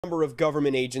Number of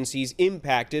government agencies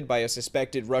impacted by a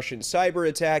suspected Russian cyber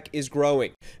attack is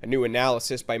growing. A new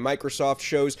analysis by Microsoft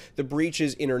shows the breach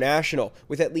is international,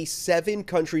 with at least 7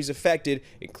 countries affected,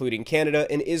 including Canada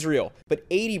and Israel. But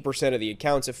 80% of the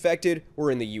accounts affected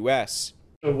were in the U.S.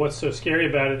 What's so scary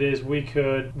about it is we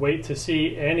could wait to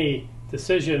see any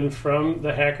decision from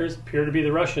the hackers, appear to be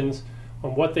the Russians,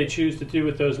 on what they choose to do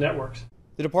with those networks.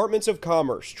 The Departments of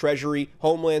Commerce, Treasury,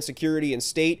 Homeland Security, and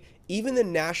State, even the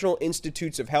National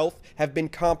Institutes of Health, have been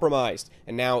compromised.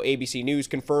 And now ABC News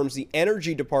confirms the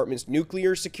Energy Department's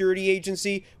Nuclear Security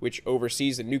Agency, which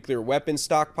oversees the nuclear weapons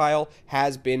stockpile,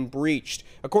 has been breached.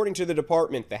 According to the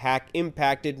department, the hack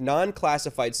impacted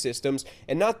non-classified systems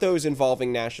and not those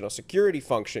involving national security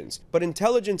functions. But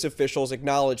intelligence officials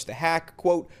acknowledge the hack,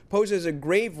 quote, poses a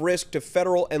grave risk to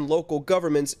federal and local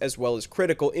governments as well as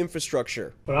critical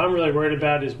infrastructure. What I'm really worried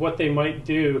about is what they might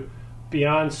do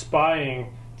beyond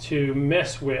spying to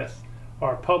mess with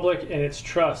our public and its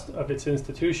trust of its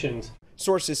institutions.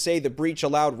 Sources say the breach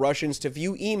allowed Russians to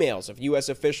view emails of U.S.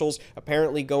 officials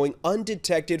apparently going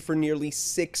undetected for nearly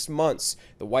 6 months.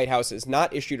 The White House has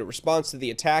not issued a response to the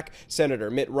attack.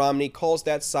 Senator Mitt Romney calls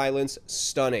that silence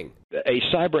stunning. A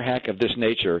cyber hack of this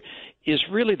nature is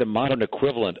really the modern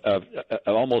equivalent of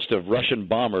almost of Russian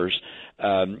bombers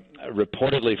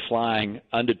reportedly flying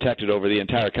undetected over the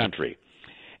entire country.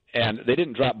 And they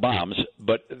didn't drop bombs,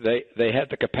 but they had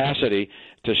the capacity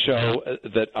to show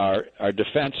that our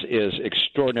defense is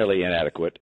extraordinarily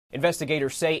inadequate.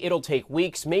 Investigators say it'll take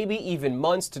weeks, maybe even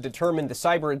months, to determine the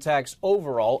cyber attack's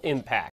overall impact.